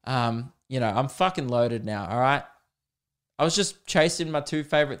 you know, I'm fucking loaded now, all right? I was just chasing my 2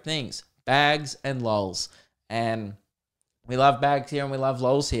 favorite things, bags and lols. And we love bags here and we love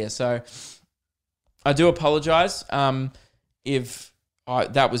lols here. So I do apologize if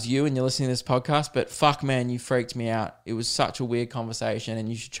that was you and you're listening to this podcast, but fuck, man, you freaked me out. It was such a weird conversation and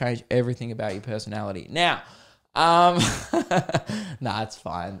you should change everything about your personality. Now, nah, it's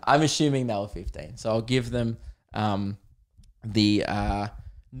fine. I'm assuming they were 15. So I'll give them the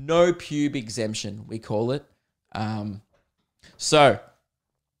no pube exemption, we call it. So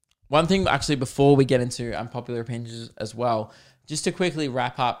one thing actually before we get into unpopular opinions as well, just to quickly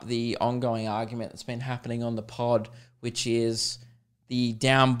wrap up the ongoing argument that's been happening on the pod, which is the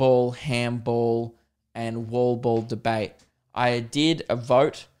down ball, handball, and wall ball debate. I did a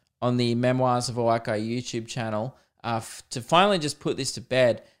vote on the Memoirs of a White Guy YouTube channel to finally just put this to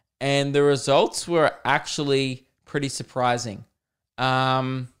bed, and the results were actually pretty surprising.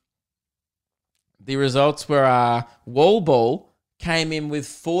 The results were wall ball came in with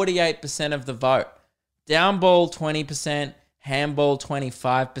 48% of the vote, down ball 20%, handball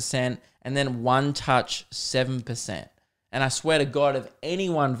 25%, and then one touch 7%. And I swear to God, if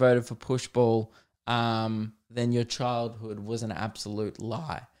anyone voted for push ball, then your childhood was an absolute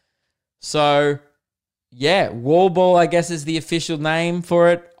lie. So, yeah, wall ball, I guess, is the official name for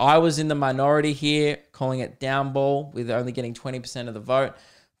it. I was in the minority here, calling it down ball, with only getting 20% of the vote.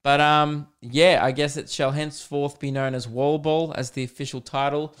 But, yeah, I guess it shall henceforth be known as wall ball as the official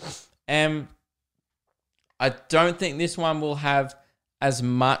title. And I don't think this one will have as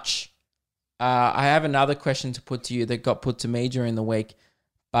much. I have another question to put to you that got put to me during the week.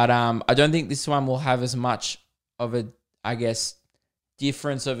 But I don't think this one will have as much of a, I guess,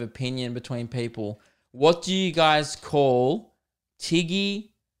 difference of opinion between people. What do you guys call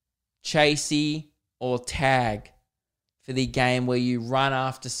Tiggy, Chasey, or Tag for the game where you run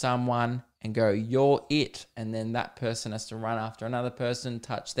after someone and go, you're it, and then that person has to run after another person,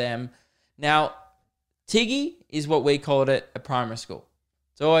 touch them? Now, Tiggy is what we called it at primary school.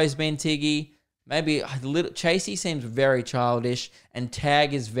 It's always been Tiggy. Maybe a little. Chasey seems very childish, and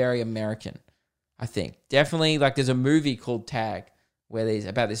Tag is very American, I think. Definitely, like, there's a movie called Tag where there's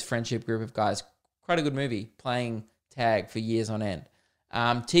about this friendship group of guys. Quite a good movie, playing tag for years on end.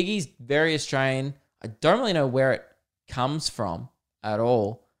 Tiggy's very Australian. I don't really know where it comes from at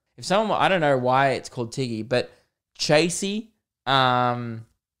all. If someone, I don't know why it's called Tiggy, but Chasey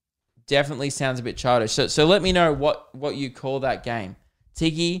definitely sounds a bit childish. So let me know what you call that game.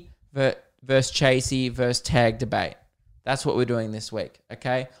 Tiggy versus Chasey versus Tag debate. That's what we're doing this week,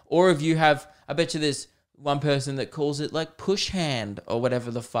 okay? Or if you have, I bet you there's one person that calls it like push hand or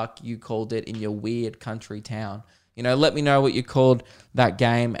whatever the fuck you called it in your weird country town. You know, let me know what you called that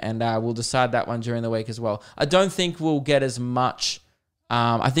game, and we'll decide that one during the week as well. I don't think we'll get as much.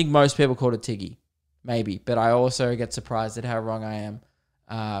 I think most people called it Tiggy, maybe, but I also get surprised at how wrong I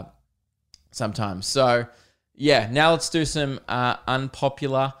am sometimes. So, yeah, now let's do some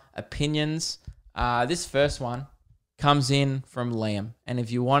unpopular opinions. This first one comes in from Liam, and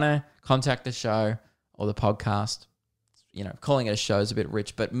if you want to contact the show or the podcast, you know, calling it a show is a bit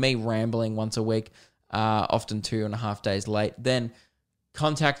rich, but me rambling once a week, often 2.5 days late, then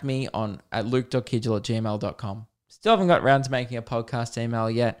contact me at luke.kidgel@gmail.com. Still haven't got around to making a podcast email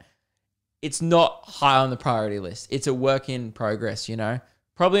yet. It's not high on the priority list. It's a work in progress, you know.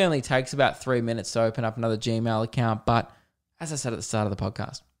 Probably only takes about 3 minutes to open up another Gmail account, but as I said at the start of the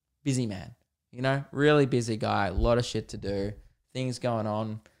podcast, busy man, you know, really busy guy, a lot of shit to do, things going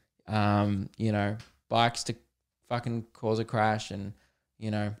on, you know, bikes to fucking cause a crash and,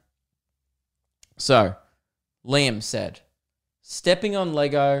 you know. So, Liam said, stepping on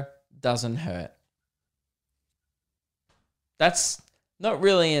Lego doesn't hurt. That's not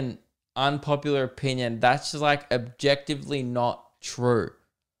really an unpopular opinion. That's just like objectively not true.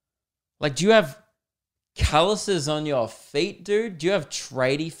 Like, do you have calluses on your feet, dude? Do you have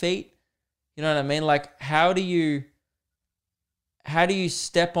tradie feet? You know what I mean? Like, how do you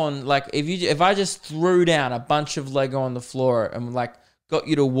step on, like, if I just threw down a bunch of Lego on the floor and like got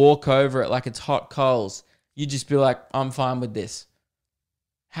you to walk over it like it's hot coals, you'd just be like, I'm fine with this.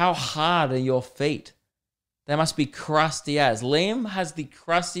 How hard are your feet? They must be crusty as. Liam has the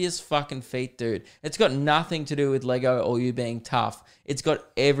crustiest fucking feet, dude. It's got nothing to do with Lego or you being tough. It's got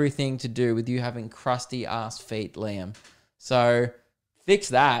everything to do with you having crusty ass feet, Liam. So fix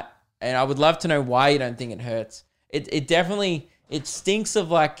that. And I would love to know why you don't think it hurts. It definitely, it stinks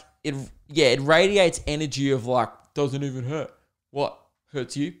of like, it radiates energy of like, doesn't even hurt. What?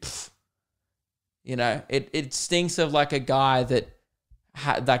 Hurts you? Pfft. You know, it stinks of like a guy that,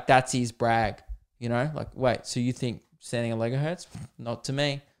 like, that's his brag. You know, like, wait, so you think standing on Lego hurts? Not to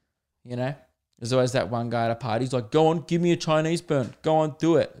me. You know, there's always that one guy at a party who's like, go on, give me a Chinese burn. Go on,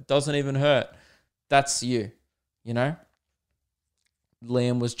 do it. It doesn't even hurt. That's you, you know?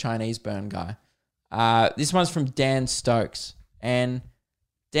 Liam was Chinese burn guy. This one's from Dan Stokes. And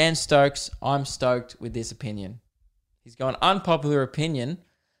Dan Stokes, I'm stoked with this opinion. He's going, unpopular opinion,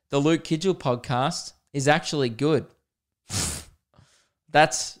 the Luke Kidgel podcast is actually good.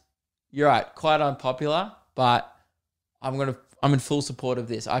 You're right, quite unpopular, but I'm in full support of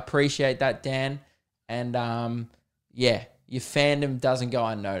this. I appreciate that, Dan. And yeah, your fandom doesn't go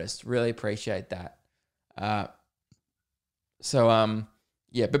unnoticed. Really appreciate that.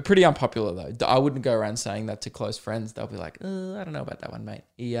 Yeah, but pretty unpopular though. I wouldn't go around saying that to close friends. They'll be like, I don't know about that one, mate.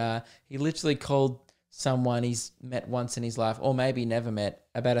 He literally called someone he's met once in his life, or maybe never met,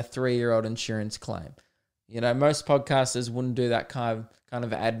 about a 3-year-old insurance claim. You know, most podcasters wouldn't do that kind of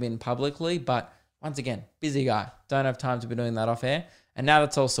admin publicly, but once again, busy guy. Don't have time to be doing that off air. And now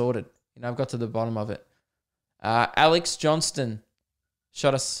that's all sorted. You know, I've got to the bottom of it. Alex Johnston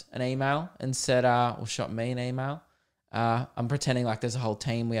shot us an email and said, or shot me an email. I'm pretending like there's a whole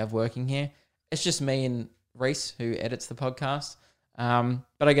team we have working here. It's just me and Reese who edits the podcast.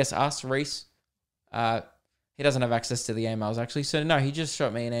 But I guess us, Reese, he doesn't have access to the emails actually. So no, he just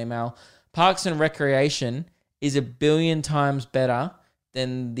shot me an email. Parks and Recreation is 1 billion times better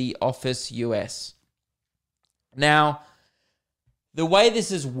than The Office US. Now, the way this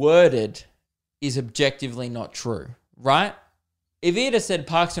is worded is objectively not true, right? If he had said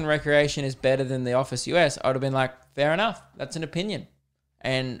Parks and Recreation is better than The Office US, I would have been like, fair enough. That's an opinion.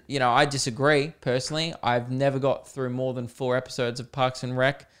 And, you know, I disagree personally. I've never got through more than 4 episodes of Parks and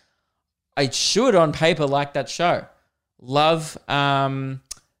Rec. I should on paper like that show. Love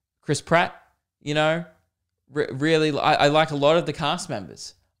Chris Pratt, you know. Really, I like a lot of the cast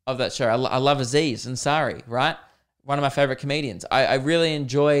members of that show. I love Aziz Ansari, right? One of my favorite comedians. I really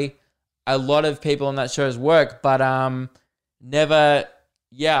enjoy a lot of people on that show's work, but never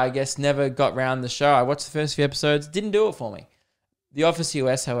got round the show. I watched the first few episodes, didn't do it for me. The Office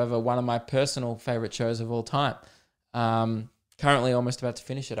US, however, one of my personal favorite shows of all time. Currently almost about to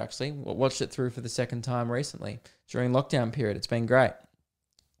finish it, actually. Watched it through for the second time recently during lockdown period. It's been great.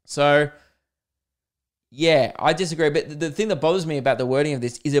 So, yeah, I disagree. But the thing that bothers me about the wording of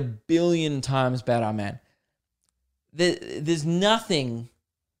this is a billion times better, man. There's nothing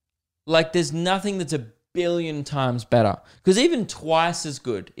that's a billion times better. Because even twice as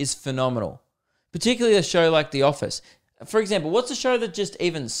good is phenomenal. Particularly a show like The Office. For example, what's a show that just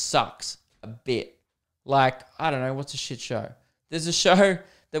even sucks a bit? Like, I don't know, what's a shit show? There's a show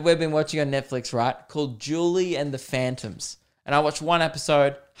that we've been watching on Netflix, right? Called Julie and the Phantoms. And I watched one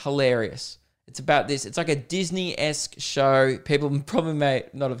episode, hilarious. It's about this. It's like a Disney-esque show. People probably may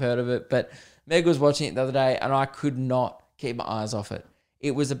not have heard of it, but Meg was watching it the other day and I could not keep my eyes off it.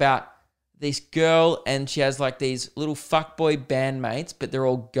 It was about this girl and she has like these little fuckboy bandmates, but they're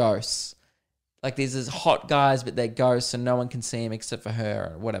all ghosts. Like these hot guys, but they're ghosts and no one can see them except for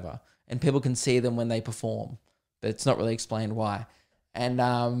her or whatever. And people can see them when they perform, but it's not really explained why.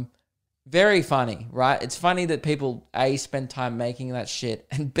 And very funny, right? It's funny that people, A, spend time making that shit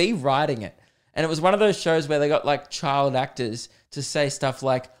and B, writing it. And it was one of those shows where they got like child actors to say stuff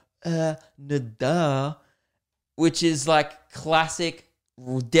like, nada, which is like classic,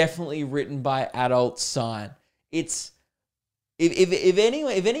 definitely written by adults sign. It's,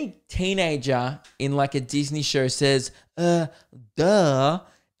 if any teenager in like a Disney show says, duh,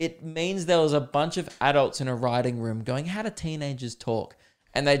 it means there was a bunch of adults in a writing room going, how do teenagers talk?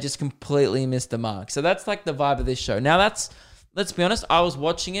 And they just completely missed the mark. So that's like the vibe of this show. Now let's be honest, I was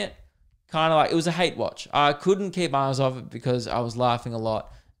watching it kind of like, it was a hate watch. I couldn't keep my eyes off it because I was laughing a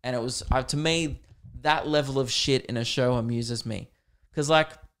lot. And it was, to me, that level of shit in a show amuses me. Because like,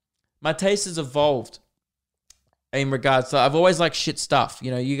 my taste has evolved in regards to, I've always liked shit stuff.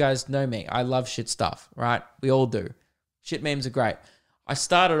 You know, you guys know me. I love shit stuff, right? We all do. Shit memes are great. I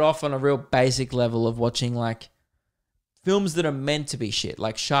started off on a real basic level of watching like films that are meant to be shit,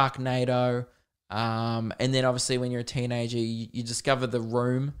 like Sharknado. And then obviously when you're a teenager, you discover The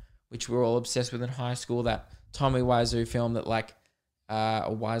Room, which we were all obsessed with in high school, that Tommy Wiseau film that like,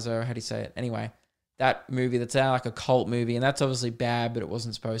 or Wiseau, how do you say it? Anyway, that movie that's now like a cult movie, and that's obviously bad, but it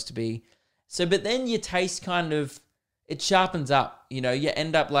wasn't supposed to be. So, but then your taste kind of, it sharpens up, you know, you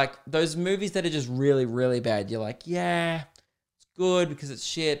end up like those movies that are just really, really bad. You're like, yeah, it's good because it's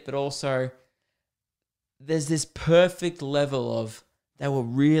shit, but also there's this perfect level of they were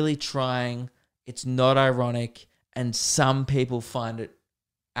really trying, it's not ironic, and some people find it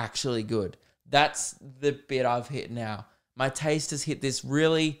actually good. That's the bit I've hit now. My taste has hit this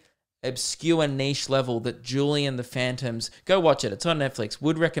really obscure niche level that Julie and the Phantoms, go watch it. It's on Netflix.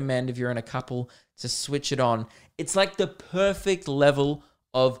 Would recommend if you're in a couple to switch it on. It's like the perfect level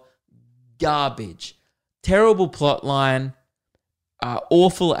of garbage. Terrible plot line,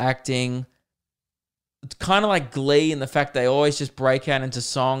 awful acting. It's kind of like Glee in the fact they always just break out into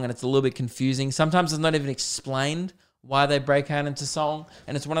song and it's a little bit confusing. Sometimes it's not even explained why they break out into song.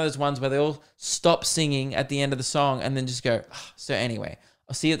 And it's one of those ones where they all stop singing at the end of the song and then just go, oh, so anyway,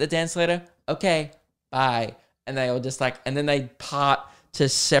 I'll see you at the dance later. Okay, bye. And they all just like, and then they part to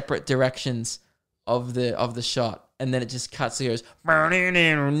separate directions of the shot. And then it just cuts. It goes, and then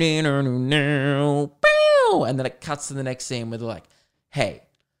it cuts to the next scene where they're like, hey,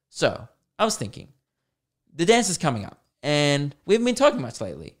 so I was thinking, the dance is coming up and we haven't been talking much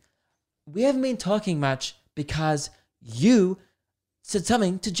lately. We haven't been talking much because you said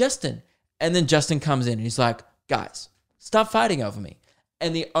something to Justin. And then Justin comes in and he's like, guys, stop fighting over me.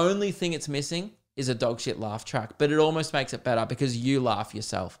 And the only thing it's missing is a dog shit laugh track, but it almost makes it better because you laugh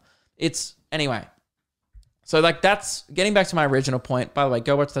yourself. Anyway. So like that's, getting back to my original point, by the way,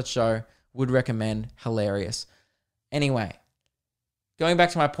 go watch that show. Would recommend. Hilarious. Anyway, going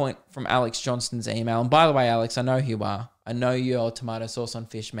back to my point from Alex Johnston's email. And by the way, Alex, I know who you are. I know you're tomato sauce on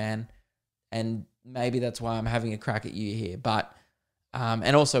fish, man. And maybe that's why I'm having a crack at you here. But,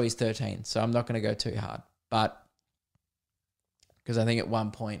 and also he's 13, so I'm not going to go too hard. But, because I think at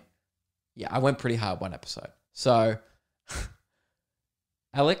one point, yeah, I went pretty hard one episode. So,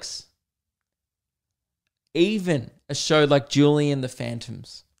 Alex, even a show like Julie and the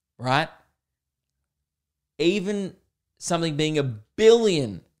Phantoms, right? Even something being a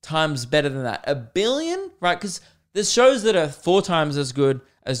billion times better than that. A billion, right? Because there's shows that are 4 times as good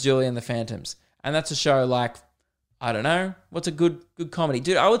as Julie and the Phantoms. And that's a show like, I don't know, what's a good comedy?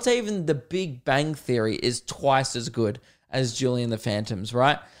 Dude, I would say even The Big Bang Theory is twice as good as Julie and the Phantoms,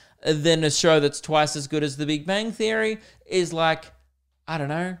 right? Then a show that's twice as good as The Big Bang Theory is like, I don't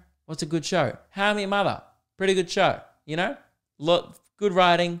know, what's a good show? How I Met Your Mother. Pretty good show, you know? Good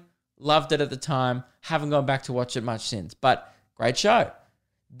writing, loved it at the time, haven't gone back to watch it much since, but great show.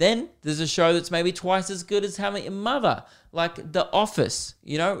 Then there's a show that's maybe twice as good as How I Met Your Mother, like The Office,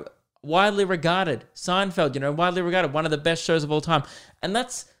 you know, widely regarded. Seinfeld, you know, widely regarded, one of the best shows of all time. And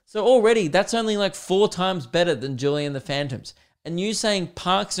that's only like 4 times better than Julie and the Phantoms. And you saying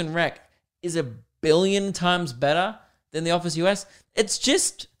Parks and Rec is a billion times better than The Office US, it's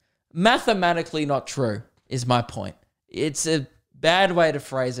just mathematically not true, is my point. It's a bad way to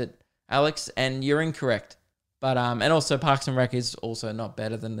phrase it, Alex, and you're incorrect. But and also Parks and Rec is also not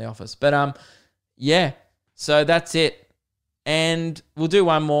better than The Office. But yeah, so that's it. And we'll do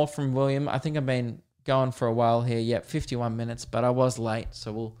one more from William. I think I've been going for a while here. Yep, 51 minutes, but I was late,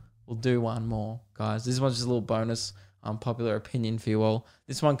 so we'll do one more, guys. This one's just a little bonus unpopular opinion for you all.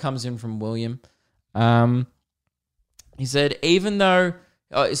 This one comes in from William. He said, even though,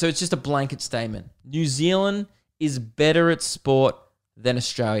 so it's just a blanket statement. New Zealand is better at sport than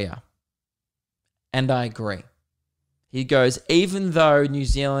Australia. And I agree. He goes, even though New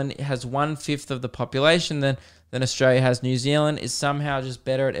Zealand has 1/5 of the population than Australia has, New Zealand is somehow just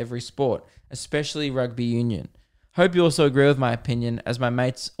better at every sport, especially rugby union. Hope you also agree with my opinion, as my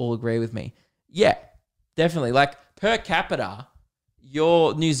mates all agree with me. Yeah, definitely. Like, per capita,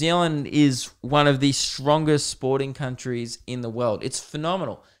 New Zealand is one of the strongest sporting countries in the world. It's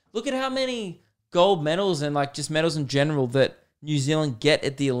phenomenal. Look at how many gold medals and like just medals in general that New Zealand get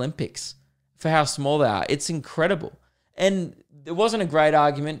at the Olympics for how small they are. It's incredible. And there wasn't a great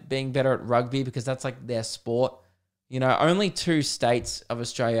argument being better at rugby because that's like their sport. You know, only 2 states of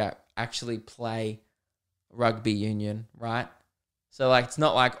Australia actually play rugby union, right? So like, it's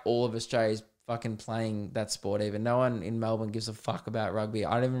not like all of Australia's fucking playing that sport even. No one in Melbourne gives a fuck about rugby.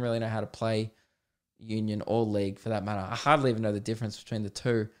 I don't even really know how to play union or league for that matter. I hardly even know the difference between the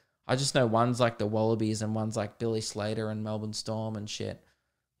two. I just know one's like the Wallabies and one's like Billy Slater and Melbourne Storm and shit,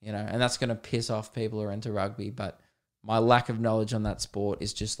 you know, and that's going to piss off people who are into rugby. But my lack of knowledge on that sport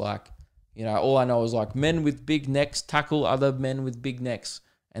is just like, you know, all I know is like men with big necks tackle other men with big necks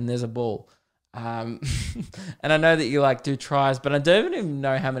and there's a ball. And I know that you like do tries, but I don't even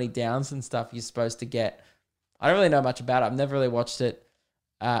know how many downs and stuff you're supposed to get. I don't really know much about it. I've never really watched it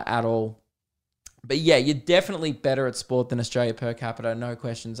at all. But yeah, you're definitely better at sport than Australia per capita, no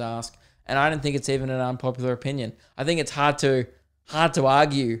questions asked. And I don't think it's even an unpopular opinion. I think it's hard to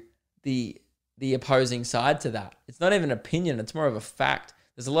argue the opposing side to that. It's not even an opinion, it's more of a fact.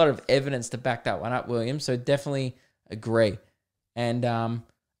 There's a lot of evidence to back that one up, William. So definitely agree. And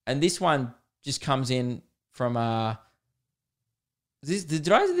this one just comes in from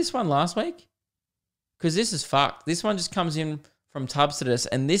did I do this one last week? Because this is fucked. This one just comes in from Tubsidus,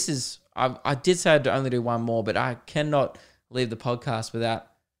 and this is I did say I'd only do one more, but I cannot leave the podcast without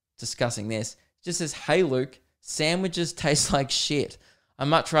discussing this. It just says, hey Luke, sandwiches taste like shit. I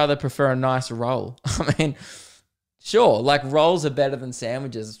much rather prefer a nice roll. I mean, sure, like rolls are better than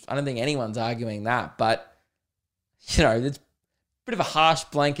sandwiches. I don't think anyone's arguing that, but you know, it's a bit of a harsh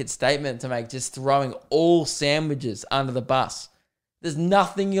blanket statement to make, just throwing all sandwiches under the bus. There's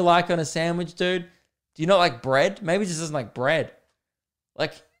nothing you like on a sandwich, dude. Do you not like bread? Maybe it just doesn't like bread.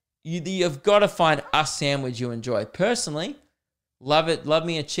 Like, you've got to find a sandwich you enjoy. Personally, love it. Love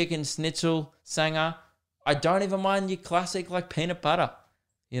me a chicken schnitzel sanger. I don't even mind your classic like peanut butter,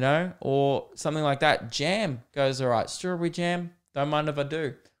 you know, or something like that. Jam goes all right. Strawberry jam, don't mind if I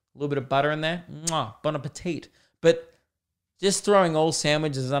do. A little bit of butter in there. Mwah, bon appetit. But just throwing all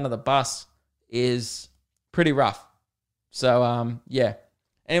sandwiches under the bus is pretty rough. So, yeah.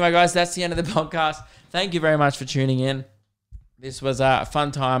 Anyway, guys, that's the end of the podcast. Thank you very much for tuning in. This was a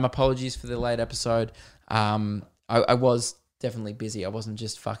fun time. Apologies for the late episode. I was definitely busy. I wasn't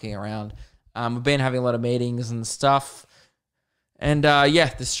just fucking around. We've been having a lot of meetings and stuff. And,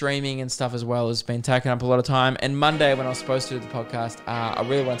 yeah, the streaming and stuff as well has been taking up a lot of time. And Monday, when I was supposed to do the podcast, I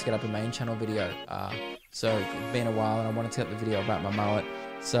really wanted to get up a main channel video. So it's been a while, and I wanted to get the video about my mullet.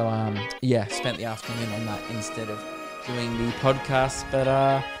 So, yeah, spent the afternoon on that instead of doing the podcast. But,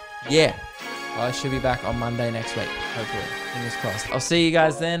 yeah, I should be back on Monday next week, hopefully. Fingers crossed. I'll see you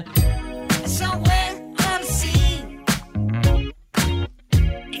guys then.